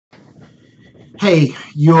Hey,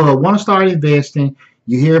 you want to start investing,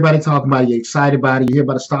 you hear everybody talking about it, you're excited about it, you hear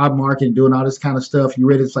about the stock market and doing all this kind of stuff, you're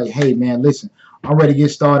ready to say, hey man, listen, I'm ready to get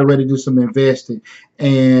started, ready to do some investing,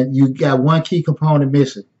 and you got one key component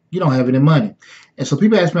missing. You don't have any money. And so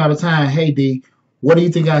people ask me all the time, hey D, what do you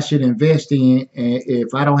think I should invest in? And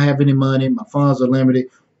if I don't have any money, my funds are limited,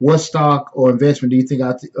 what stock or investment do you think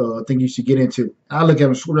think you should get into? I look at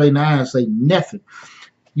them straight in the eye and say nothing.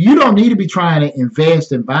 You don't need to be trying to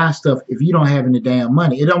invest and buy stuff if you don't have any damn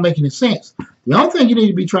money. It don't make any sense. The only thing you need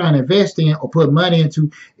to be trying to invest in or put money into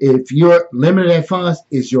if you're limited at funds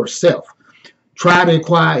is yourself. Try to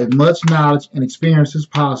acquire as much knowledge and experience as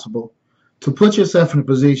possible to put yourself in a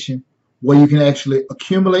position where you can actually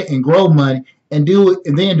accumulate and grow money and do it,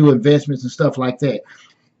 and then do investments and stuff like that.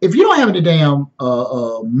 If you don't have any damn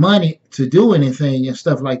money to do anything and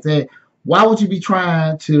stuff like that, why would you be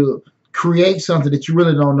trying to create something that you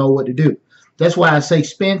really don't know what to do? That's why I say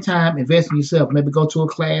spend time investing in yourself. Maybe go to a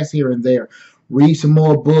class here and there, read some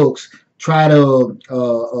more books, try to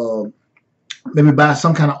maybe buy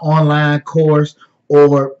some kind of online course,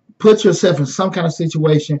 or put yourself in some kind of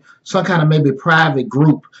situation, some kind of maybe private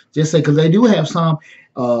group. Just say, because they do have some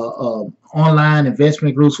online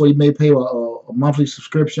investment groups where you may pay a monthly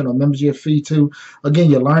subscription or membership fee to.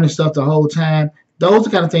 Again, you're learning stuff the whole time. Those are the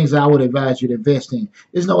kind of things that I would advise you to invest in.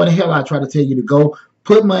 There's no way in hell I try to tell you to go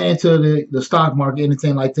put money into the stock market,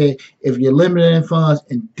 anything like that, if you're limited in funds,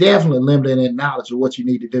 and definitely limited in knowledge of what you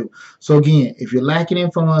need to do. So again, if you're lacking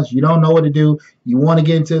in funds, you don't know what to do, you want to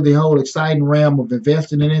get into the whole exciting realm of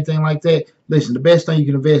investing in anything like that, listen, the best thing you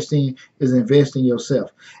can invest in is invest in yourself.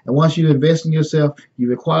 And once you invest in yourself, you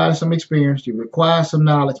require some experience, you require some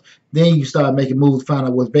knowledge, then you start making moves to find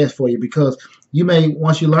out what's best for you, because you may,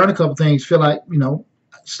 once you learn a couple things, feel like,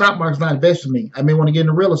 stock market's not best for me. I may want to get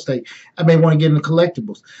into real estate. I may want to get into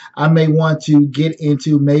collectibles. I may want to get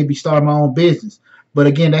into maybe start my own business. But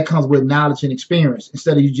again, that comes with knowledge and experience.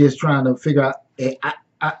 Instead of you just trying to figure out, hey,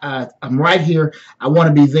 I'm right here, I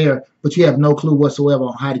want to be there, but you have no clue whatsoever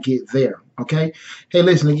on how to get there. Okay? Hey,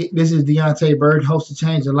 listen, this is Deonte Burden, host of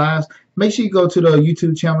Changing Lives. Make sure you go to the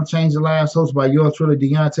YouTube channel, Changing Lives, hosted by yours truly,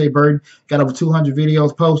 Deonte Burden. Got over 200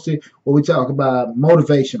 videos posted where we talk about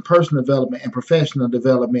motivation, personal development, and professional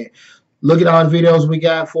development. Look at all the videos we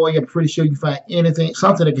got for you. I'm pretty sure you can find anything,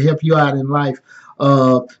 something that can help you out in life.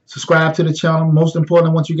 Subscribe to the channel. Most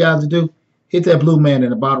importantly, I want you guys to do, hit that blue man in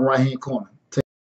the bottom right-hand corner.